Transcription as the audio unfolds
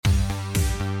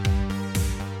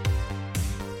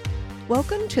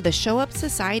Welcome to the Show Up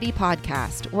Society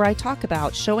podcast, where I talk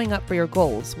about showing up for your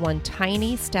goals one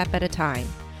tiny step at a time.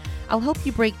 I'll help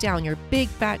you break down your big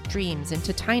fat dreams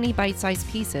into tiny bite-sized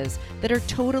pieces that are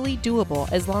totally doable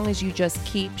as long as you just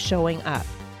keep showing up.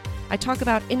 I talk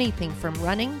about anything from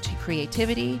running to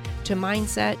creativity to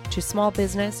mindset to small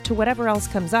business to whatever else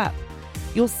comes up.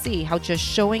 You'll see how just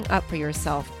showing up for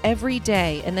yourself every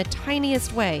day in the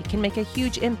tiniest way can make a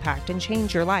huge impact and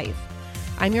change your life.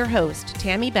 I'm your host,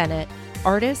 Tammy Bennett,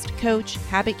 artist, coach,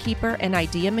 habit keeper, and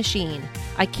idea machine.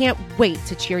 I can't wait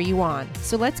to cheer you on.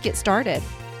 So let's get started.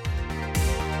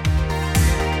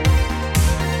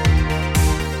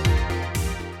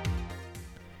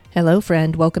 Hello,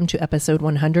 friend. Welcome to episode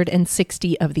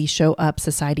 160 of the Show Up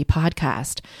Society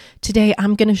podcast. Today,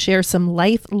 I'm going to share some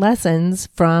life lessons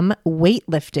from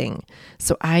weightlifting.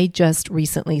 So I just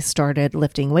recently started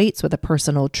lifting weights with a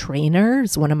personal trainer.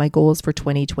 It's one of my goals for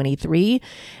 2023.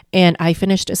 And I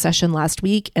finished a session last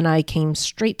week and I came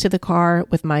straight to the car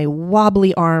with my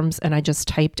wobbly arms and I just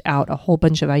typed out a whole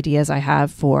bunch of ideas I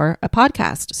have for a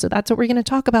podcast. So that's what we're going to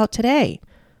talk about today.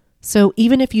 So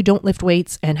even if you don't lift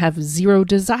weights and have zero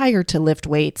desire to lift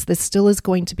weights, this still is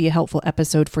going to be a helpful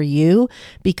episode for you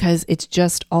because it's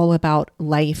just all about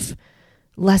life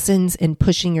lessons and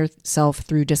pushing yourself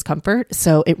through discomfort.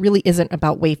 So it really isn't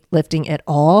about weightlifting at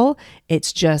all.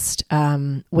 It's just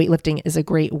weightlifting is a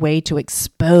great way to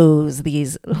expose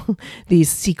these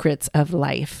secrets of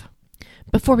life.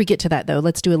 Before we get to that though,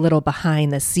 let's do a little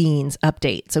behind the scenes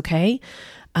updates, okay?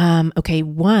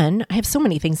 One, I have so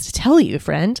many things to tell you,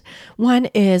 friend. One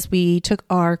is we took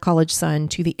our college son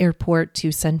to the airport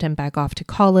to send him back off to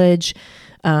college.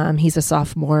 He's a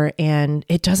sophomore and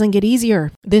it doesn't get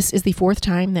easier. This is the fourth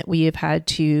time that we have had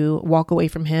to walk away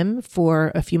from him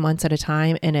for a few months at a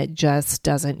time and it just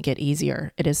doesn't get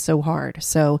easier. It is so hard.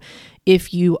 So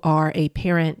if you are a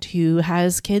parent who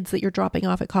has kids that you're dropping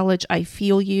off at college, I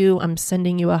feel you. I'm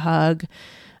sending you a hug.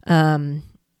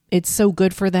 It's so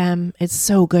good for them. It's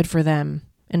so good for them.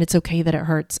 And it's okay that it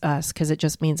hurts us because it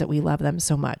just means that we love them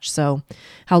so much. So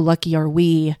how lucky are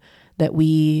we that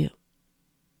we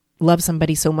love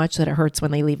somebody so much that it hurts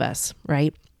when they leave us,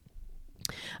 right?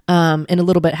 In a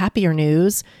little bit happier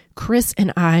news, Chris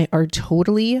and I are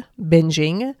totally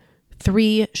binging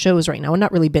 3 shows right now. Well,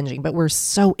 not really binging, but we're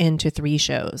so into 3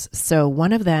 shows. So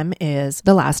one of them is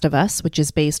The Last of Us, which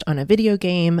is based on a video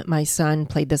game. My son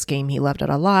played this game. He loved it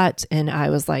a lot. And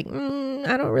I was like, I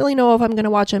don't really know if I'm going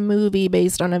to watch a movie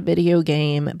based on a video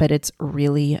game, but it's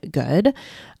really good.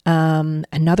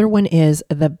 Another one is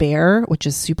The Bear, which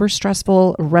is super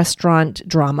stressful restaurant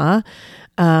drama.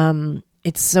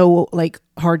 It's so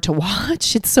hard to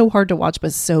watch. It's so hard to watch,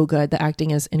 but so good. The acting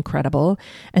is incredible.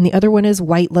 And the other one is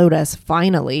White Lotus.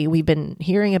 Finally, we've been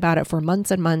hearing about it for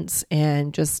months and months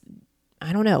and just,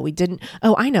 I don't know.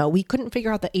 We couldn't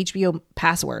figure out the HBO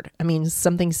password. I mean,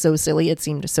 something so silly. It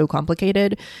seemed so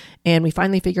complicated and we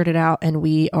finally figured it out and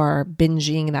we are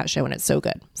binging that show and it's so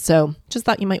good. So just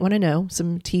thought you might want to know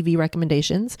some TV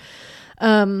recommendations.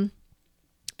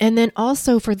 And then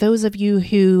also for those of you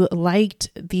who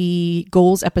liked the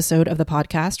goals episode of the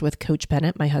podcast with Coach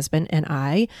Bennett, my husband, and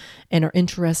I, and are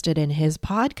interested in his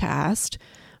podcast,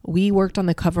 we worked on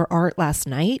the cover art last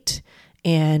night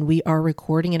and we are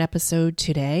recording an episode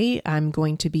today. I'm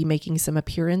going to be making some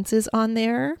appearances on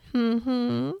there.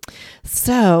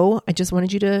 So I just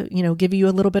wanted you to, give you a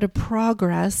little bit of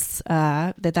progress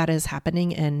that is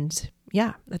happening. And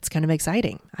yeah, that's kind of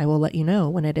exciting. I will let you know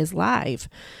when it is live.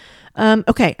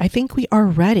 Okay, I think we are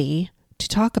ready to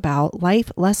talk about life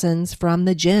lessons from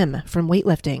the gym, from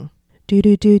weightlifting.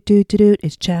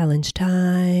 It's challenge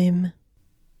time.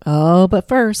 Oh, but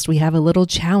first we have a little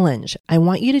challenge. I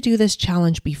want you to do this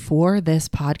challenge before this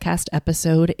podcast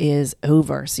episode is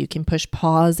over. So you can push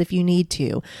pause if you need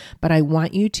to, but I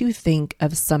want you to think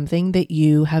of something that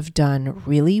you have done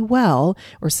really well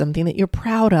or something that you're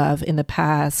proud of in the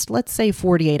past, let's say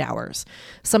 48 hours,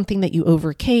 something that you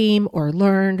overcame or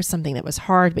learned, something that was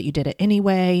hard, but you did it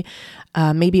anyway.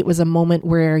 Maybe it was a moment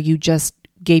where you just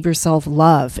gave yourself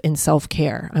love and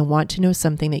self-care. I want to know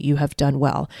something that you have done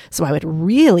well. So I would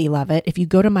really love it if you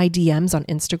go to my DMs on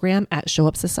Instagram at Show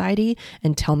Up Society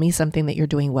and tell me something that you're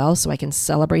doing well so I can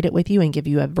celebrate it with you and give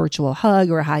you a virtual hug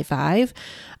or a high five.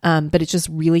 But it's just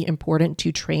really important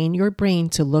to train your brain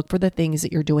to look for the things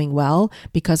that you're doing well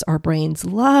because our brains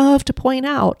love to point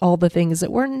out all the things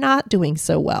that we're not doing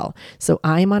so well. So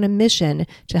I'm on a mission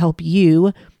to help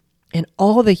you and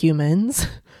all the humans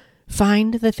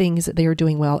find the things that they are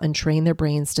doing well and train their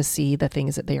brains to see the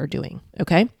things that they are doing.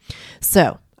 Okay.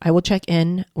 So I will check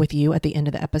in with you at the end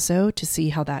of the episode to see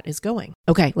how that is going.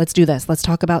 Okay, let's do this. Let's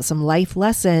talk about some life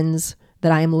lessons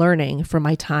that I am learning from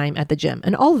my time at the gym.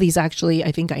 And all of these actually,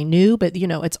 I think I knew, but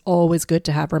it's always good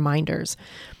to have reminders.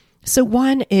 So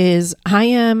one is I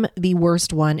am the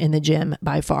worst one in the gym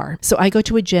by far. So I go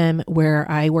to a gym where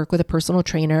I work with a personal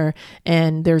trainer,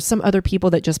 and there's some other people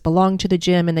that just belong to the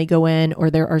gym and they go in, or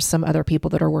there are some other people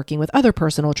that are working with other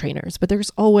personal trainers, but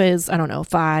there's always,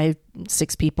 5,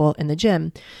 6 people in the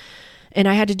gym. And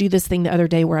I had to do this thing the other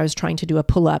day where I was trying to do a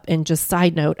pull-up, and just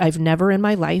side note, I've never in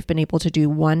my life been able to do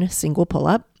one single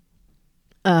pull-up.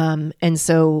 And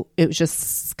so it was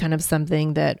just kind of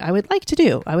something that I would like to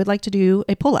do. I would like to do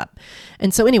a pull-up.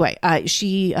 And so anyway,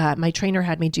 my trainer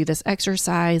had me do this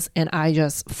exercise, and I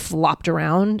just flopped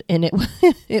around, and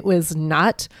it was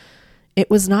not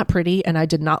pretty, and I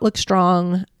did not look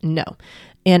strong. No.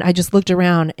 And I just looked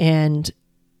around, and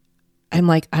I'm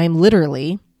like, I'm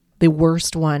literally the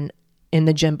worst one in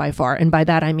the gym by far. And by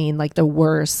that, I mean like the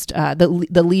worst,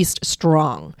 the least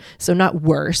strong. So not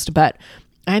worst, but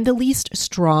I'm the least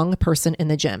strong person in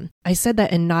the gym. I said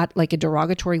that in not like a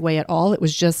derogatory way at all. It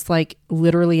was just like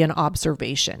literally an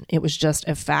observation. It was just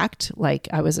a fact. Like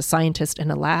I was a scientist in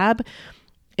a lab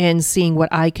and seeing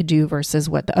what I could do versus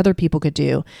what the other people could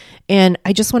do. And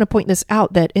I just want to point this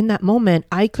out, that in that moment,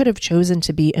 I could have chosen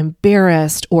to be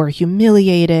embarrassed or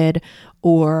humiliated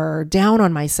or down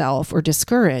on myself or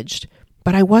discouraged,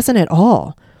 but I wasn't at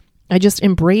all. I just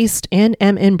embraced and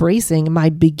am embracing my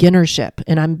beginnership,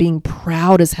 and I'm being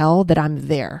proud as hell that I'm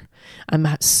there. I'm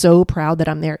so proud that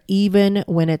I'm there, even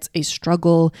when it's a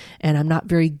struggle and I'm not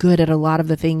very good at a lot of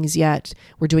the things yet.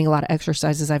 We're doing a lot of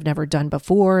exercises I've never done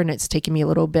before, and it's taken me a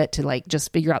little bit to like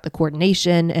just figure out the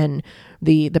coordination and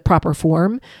the proper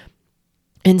form.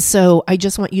 And so I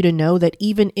just want you to know that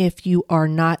even if you are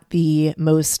not the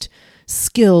most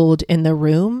skilled in the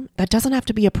room, that doesn't have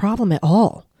to be a problem at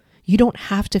all. You don't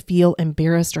have to feel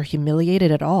embarrassed or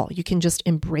humiliated at all. You can just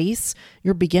embrace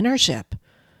your beginnership.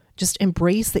 Just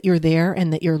embrace that you're there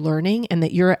and that you're learning and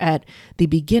that you're at the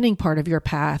beginning part of your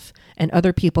path and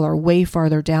other people are way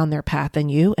farther down their path than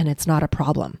you, and it's not a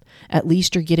problem. At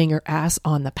least you're getting your ass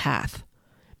on the path.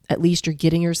 At least you're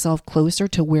getting yourself closer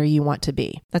to where you want to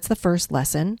be. That's the first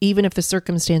lesson. Even if the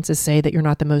circumstances say that you're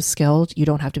not the most skilled, you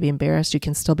don't have to be embarrassed. You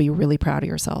can still be really proud of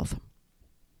yourself.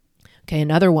 Okay,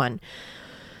 another one.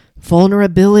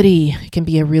 Vulnerability can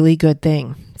be a really good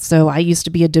thing. So I used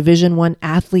to be a Division I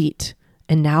athlete,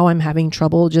 and now I'm having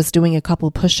trouble just doing a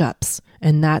couple push-ups,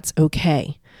 and that's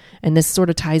okay. And this sort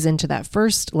of ties into that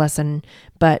first lesson,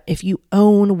 but if you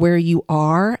own where you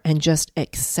are and just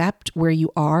accept where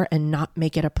you are and not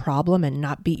make it a problem and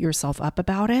not beat yourself up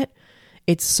about it,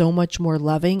 it's so much more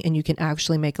loving, and you can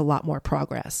actually make a lot more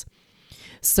progress.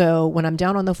 So when I'm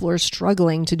down on the floor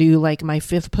struggling to do like my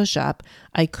 5th push-up,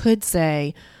 I could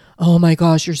say, oh my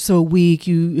gosh, you're so weak.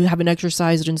 You haven't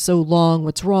exercised in so long.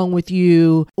 What's wrong with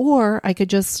you? Or I could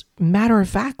just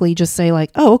matter-of-factly just say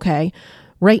like, oh, okay,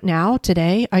 right now,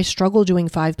 today, I struggle doing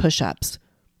 5 push-ups,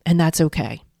 and that's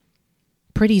okay.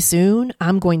 Pretty soon,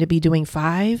 I'm going to be doing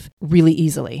 5 really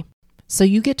easily. So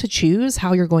you get to choose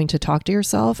how you're going to talk to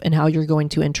yourself and how you're going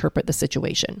to interpret the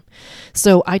situation.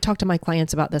 So I talk to my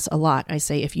clients about this a lot. I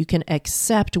say, if you can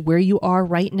accept where you are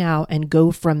right now and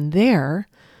go from there,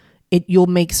 you'll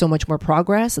make so much more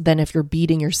progress than if you're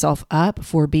beating yourself up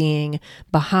for being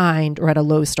behind or at a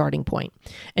low starting point.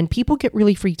 And people get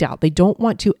really freaked out. They don't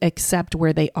want to accept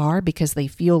where they are because they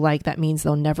feel like that means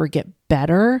they'll never get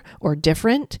better or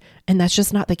different. And that's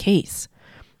just not the case.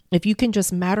 If you can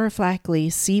just matter-of-factly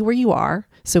see where you are.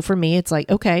 So for me, it's like,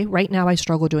 okay, right now I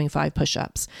struggle doing 5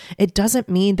 push-ups. It doesn't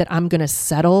mean that I'm going to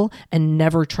settle and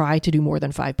never try to do more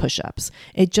than 5 push-ups.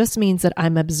 It just means that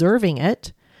I'm observing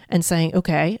it and saying,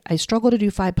 okay, I struggle to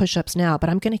do 5 push-ups now, but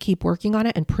I'm going to keep working on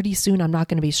it, and pretty soon I'm not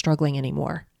going to be struggling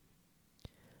anymore.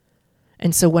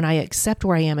 And so when I accept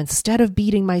where I am, instead of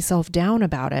beating myself down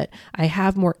about it, I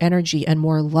have more energy and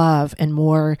more love and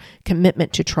more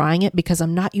commitment to trying it because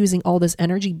I'm not using all this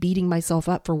energy beating myself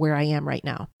up for where I am right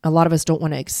now. A lot of us don't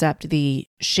want to accept the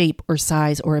shape or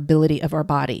size or ability of our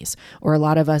bodies, or a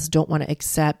lot of us don't want to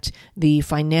accept the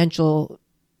financial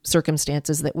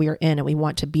circumstances that we are in, and we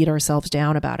want to beat ourselves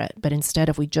down about it. But instead,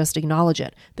 if we just acknowledge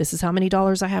it, this is how many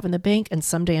dollars I have in the bank, and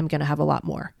someday I'm going to have a lot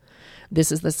more.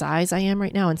 This is the size I am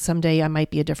right now, and someday I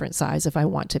might be a different size if I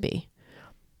want to be.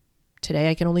 Today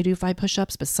I can only do 5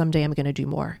 push-ups, but someday I'm going to do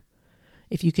more.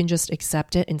 If you can just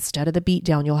accept it instead of the beat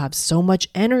down, you'll have so much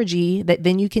energy that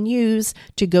then you can use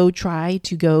to go try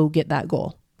to go get that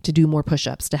goal, to do more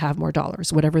push-ups, to have more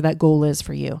dollars, whatever that goal is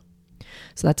for you.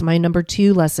 So that's my number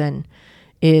 2 lesson,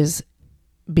 is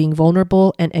being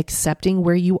vulnerable and accepting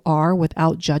where you are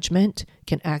without judgment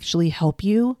can actually help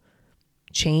you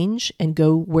change and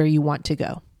go where you want to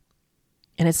go.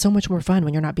 And it's so much more fun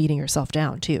when you're not beating yourself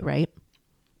down too, right?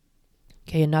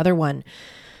 Okay, another one.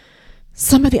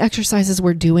 Some of the exercises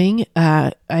we're doing,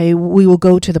 we will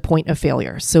go to the point of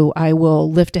failure. So I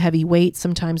will lift a heavy weight,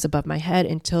 sometimes above my head,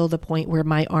 until the point where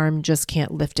my arm just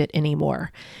can't lift it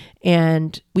anymore.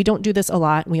 And we don't do this a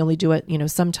lot. We only do it,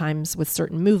 sometimes with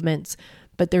certain movements.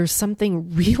 But there's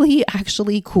something really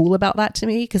actually cool about that to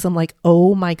me, because I'm like,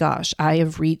 oh my gosh, I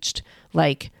have reached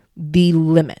like the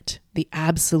limit, the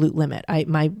absolute limit.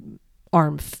 My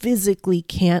arm physically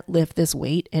can't lift this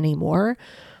weight anymore.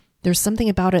 There's something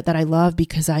about it that I love,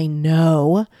 because I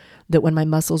know that when my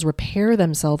muscles repair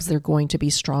themselves, they're going to be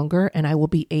stronger, and I will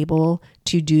be able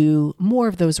to do more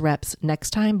of those reps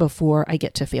next time before I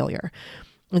get to failure.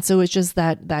 And so it's just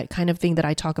that kind of thing that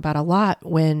I talk about a lot.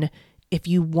 When if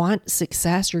you want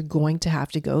success, you're going to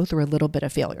have to go through a little bit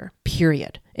of failure,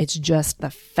 period. It's just the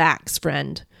facts,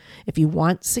 friend. If you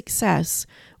want success,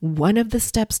 one of the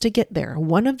steps to get there,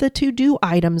 one of the to-do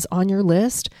items on your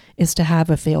list is to have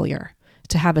a failure,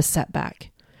 to have a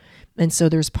setback. And so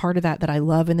there's part of that I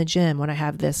love in the gym. When I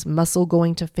have this muscle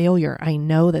going to failure, I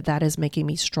know that is making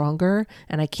me stronger,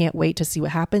 and I can't wait to see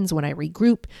what happens when I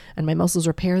regroup and my muscles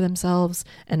repair themselves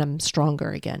and I'm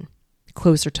stronger again,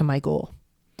 closer to my goal.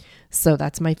 So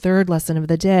that's my third lesson of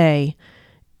the day,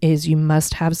 is you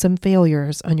must have some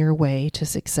failures on your way to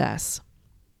success.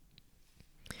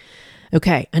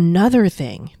 Okay, another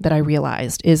thing that I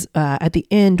realized is at the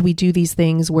end, we do these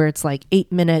things where it's like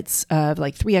 8 minutes of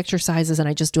like 3 exercises, and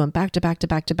I just do them back to back to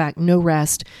back to back, no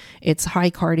rest. It's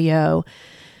high cardio.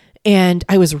 And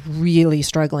I was really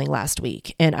struggling last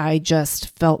week, and I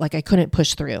just felt like I couldn't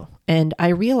push through. And I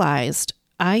realized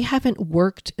I haven't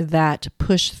worked that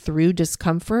push through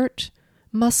discomfort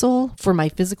muscle for my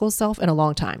physical self in a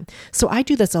long time. So I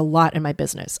do this a lot in my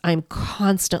business. I'm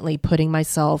constantly putting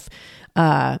myself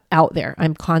out there.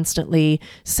 I'm constantly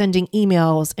sending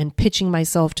emails and pitching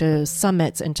myself to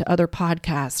summits and to other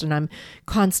podcasts. And I'm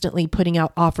constantly putting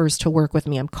out offers to work with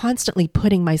me. I'm constantly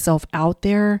putting myself out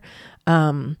there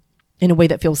in a way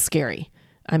that feels scary.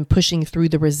 I'm pushing through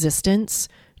the resistance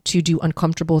to do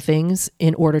uncomfortable things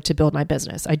in order to build my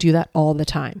business. I do that all the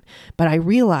time. But I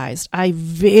realized I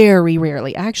very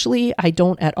rarely, actually, I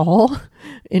don't at all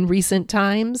in recent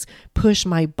times, push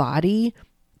my body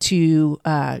to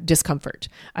discomfort.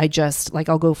 I just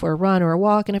I'll go for a run or a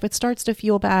walk, and if it starts to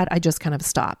feel bad, I just kind of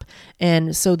stop.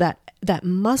 And so that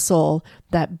muscle,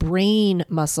 that brain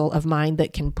muscle of mine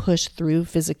that can push through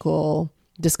physical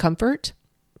discomfort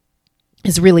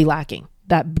is really lacking.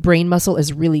 That brain muscle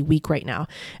is really weak right now.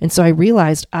 And so I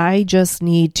realized I just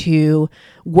need to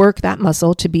work that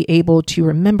muscle to be able to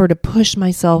remember to push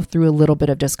myself through a little bit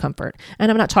of discomfort.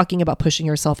 And I'm not talking about pushing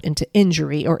yourself into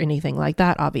injury or anything like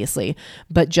that, obviously,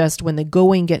 but just when the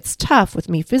going gets tough with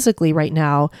me physically right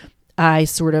now, I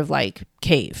sort of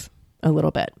cave a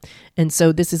little bit. And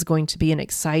so this is going to be an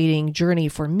exciting journey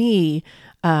for me,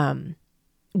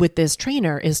 with this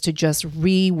trainer, is to just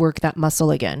rework that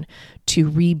muscle again, to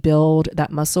rebuild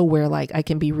that muscle where I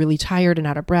can be really tired and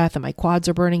out of breath and my quads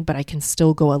are burning, but I can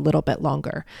still go a little bit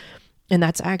longer. And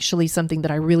that's actually something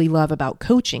that I really love about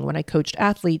coaching. When I coached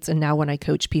athletes, and now when I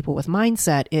coach people with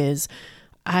mindset, is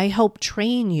I help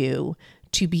train you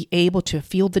to be able to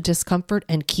feel the discomfort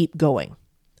and keep going.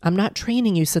 I'm not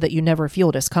training you so that you never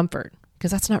feel discomfort,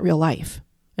 because that's not real life.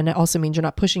 And it also means you're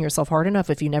not pushing yourself hard enough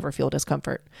if you never feel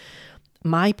discomfort.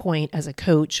 My point as a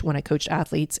coach, when I coached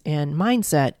athletes and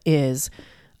mindset, is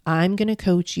I'm going to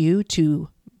coach you to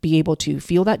be able to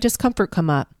feel that discomfort come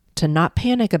up, to not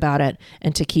panic about it,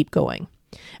 and to keep going.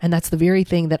 And that's the very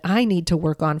thing that I need to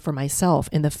work on for myself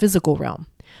in the physical realm.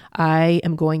 I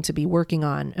am going to be working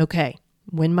on, okay,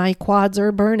 when my quads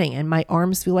are burning and my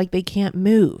arms feel like they can't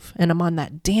move, and I'm on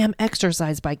that damn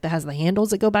exercise bike that has the handles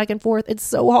that go back and forth, it's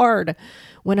so hard.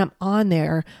 When I'm on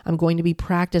there, I'm going to be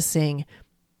practicing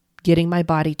getting my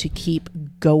body to keep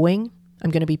going. I'm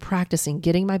going to be practicing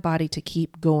getting my body to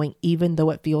keep going, even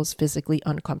though it feels physically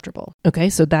uncomfortable.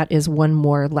 Okay, so that is one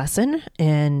more lesson.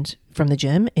 And from the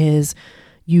gym is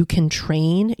you can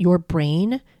train your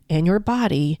brain and your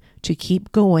body to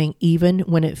keep going, even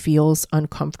when it feels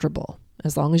uncomfortable,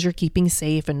 as long as you're keeping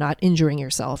safe and not injuring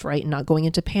yourself, right? And not going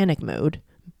into panic mode.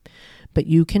 But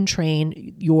you can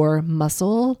train your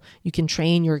muscle. You can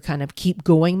train your kind of keep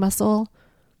going muscle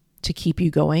to keep you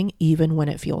going even when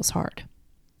it feels hard.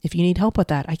 If you need help with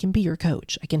that, I can be your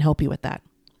coach. I can help you with that.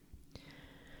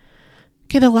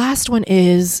 Okay, the last one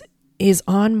is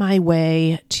on my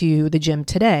way to the gym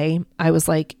today. I was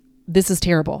like, this is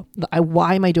terrible.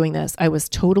 Why am I doing this? I was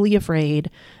totally afraid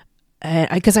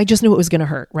because I just knew it was going to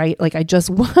hurt, right? Like I just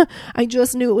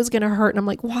knew it was going to hurt. And I'm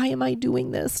like, why am I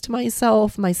doing this to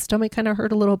myself? My stomach kind of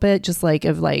hurt a little bit, just like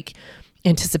of like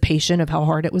anticipation of how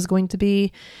hard it was going to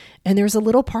be. And there's a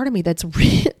little part of me that's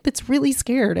really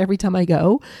scared every time I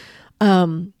go.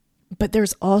 But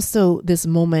there's also this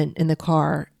moment in the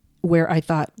car where I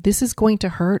thought, this is going to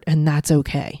hurt and that's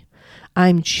okay.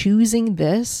 I'm choosing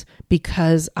this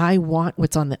because I want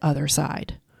what's on the other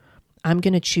side. I'm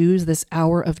going to choose this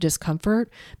hour of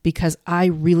discomfort because I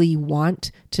really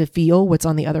want to feel what's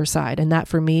on the other side. And that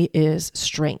for me is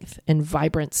strength and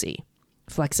vibrancy,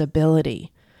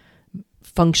 flexibility,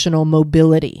 functional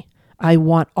mobility. I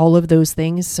want all of those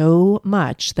things so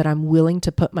much that I'm willing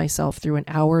to put myself through an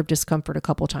hour of discomfort a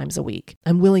couple times a week.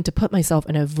 I'm willing to put myself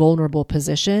in a vulnerable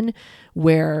position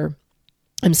where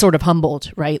I'm sort of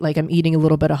humbled, right? Like I'm eating a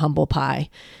little bit of humble pie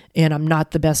and I'm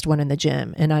not the best one in the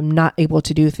gym and I'm not able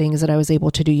to do things that I was able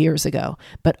to do years ago.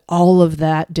 But all of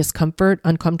that discomfort,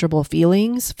 uncomfortable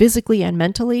feelings, physically and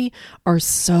mentally, are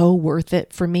so worth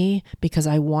it for me because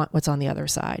I want what's on the other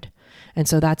side. And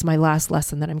so that's my last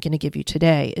lesson that I'm going to give you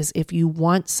today is if you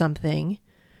want something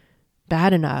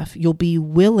bad enough, you'll be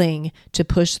willing to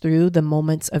push through the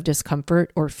moments of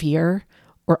discomfort or fear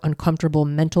or uncomfortable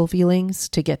mental feelings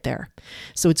to get there.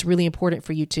 So it's really important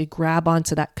for you to grab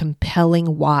onto that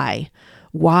compelling why.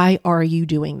 Why are you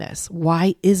doing this?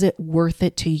 Why is it worth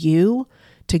it to you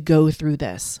to go through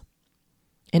this?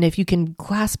 And if you can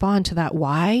clasp on to that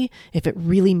why, if it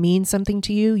really means something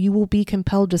to you, you will be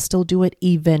compelled to still do it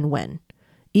even when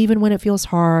it feels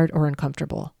hard or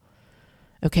uncomfortable.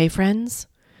 Okay, friends?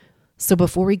 So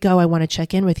before we go, I want to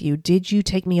check in with you. Did you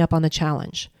take me up on the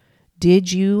challenge?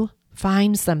 Did you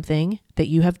find something that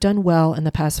you have done well in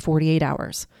the past 48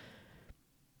 hours?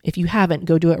 If you haven't,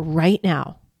 go do it right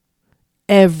now.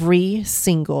 Every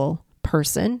single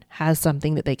person has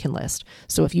something that they can list.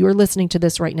 So if you are listening to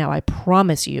this right now, I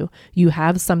promise you, you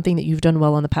have something that you've done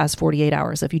well in the past 48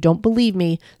 hours. If you don't believe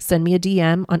me, send me a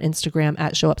DM on Instagram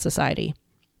at Show Up Society,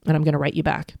 and I'm going to write you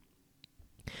back.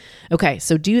 Okay,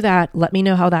 so do that. Let me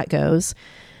know how that goes.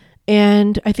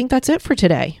 And I think that's it for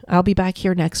today. I'll be back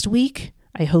here next week.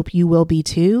 I hope you will be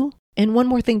too. And one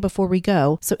more thing before we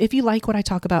go. So if you like what I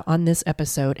talk about on this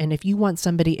episode, and if you want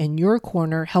somebody in your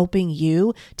corner helping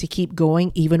you to keep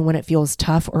going even when it feels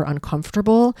tough or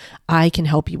uncomfortable, I can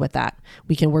help you with that.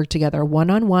 We can work together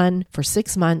one-on-one for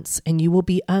 6 months, and you will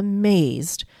be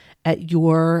amazed at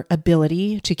your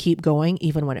ability to keep going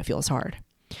even when it feels hard.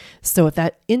 So if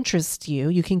that interests you,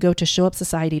 you can go to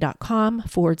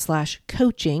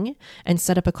showupsociety.com/coaching and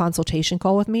set up a consultation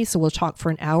call with me. So we'll talk for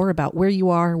an hour about where you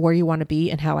are, where you want to be,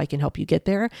 and how I can help you get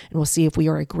there. And we'll see if we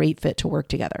are a great fit to work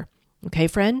together. Okay,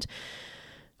 friend?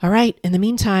 All right. In the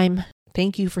meantime,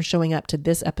 thank you for showing up to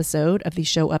this episode of the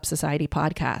Show Up Society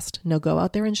podcast. Now go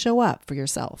out there and show up for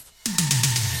yourself.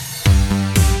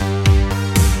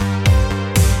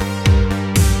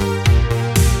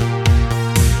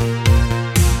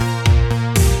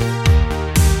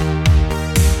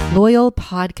 Loyal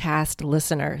podcast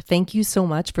listener, thank you so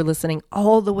much for listening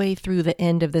all the way through the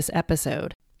end of this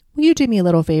episode. Will you do me a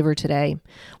little favor today?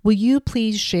 Will you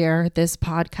please share this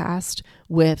podcast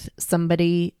with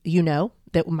somebody you know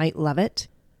that might love it?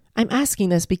 I'm asking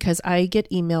this because I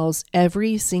get emails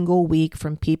every single week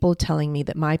from people telling me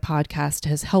that my podcast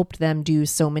has helped them do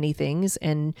so many things,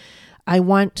 and I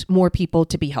want more people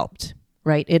to be helped.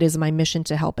 Right? It is my mission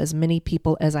to help as many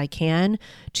people as I can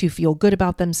to feel good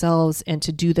about themselves and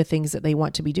to do the things that they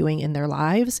want to be doing in their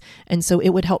lives. And so it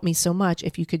would help me so much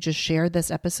if you could just share this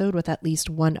episode with at least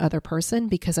one other person,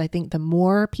 because I think the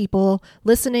more people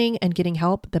listening and getting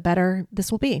help, the better this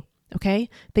will be. Okay?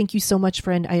 Thank you so much,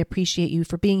 friend. I appreciate you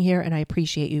for being here and I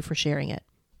appreciate you for sharing it.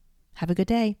 Have a good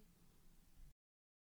day.